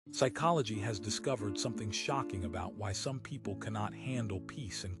Psychology has discovered something shocking about why some people cannot handle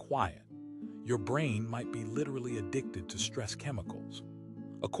peace and quiet. Your brain might be literally addicted to stress chemicals.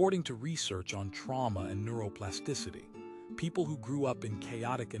 According to research on trauma and neuroplasticity, people who grew up in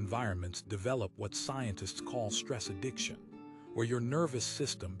chaotic environments develop what scientists call stress addiction, where your nervous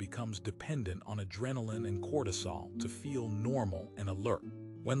system becomes dependent on adrenaline and cortisol to feel normal and alert.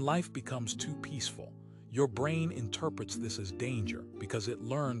 When life becomes too peaceful, your brain interprets this as danger because it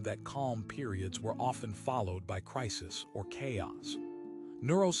learned that calm periods were often followed by crisis or chaos.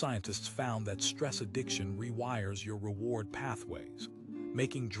 Neuroscientists found that stress addiction rewires your reward pathways,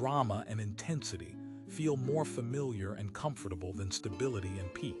 making drama and intensity feel more familiar and comfortable than stability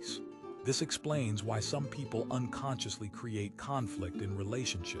and peace. This explains why some people unconsciously create conflict in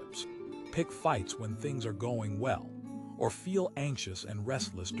relationships, pick fights when things are going well, or feel anxious and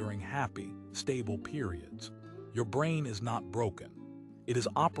restless during happy, stable periods. Your brain is not broken. It is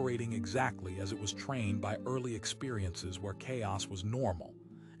operating exactly as it was trained by early experiences where chaos was normal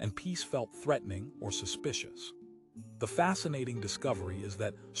and peace felt threatening or suspicious. The fascinating discovery is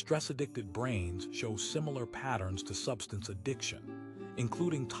that stress-addicted brains show similar patterns to substance addiction,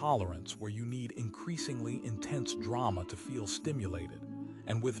 including tolerance where you need increasingly intense drama to feel stimulated,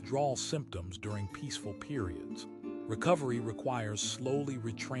 and withdrawal symptoms during peaceful periods. Recovery requires slowly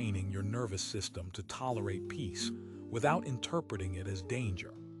retraining your nervous system to tolerate peace without interpreting it as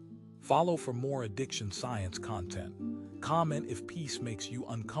danger. Follow for more addiction science content, comment if peace makes you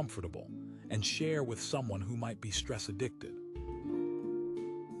uncomfortable, and share with someone who might be stress addicted.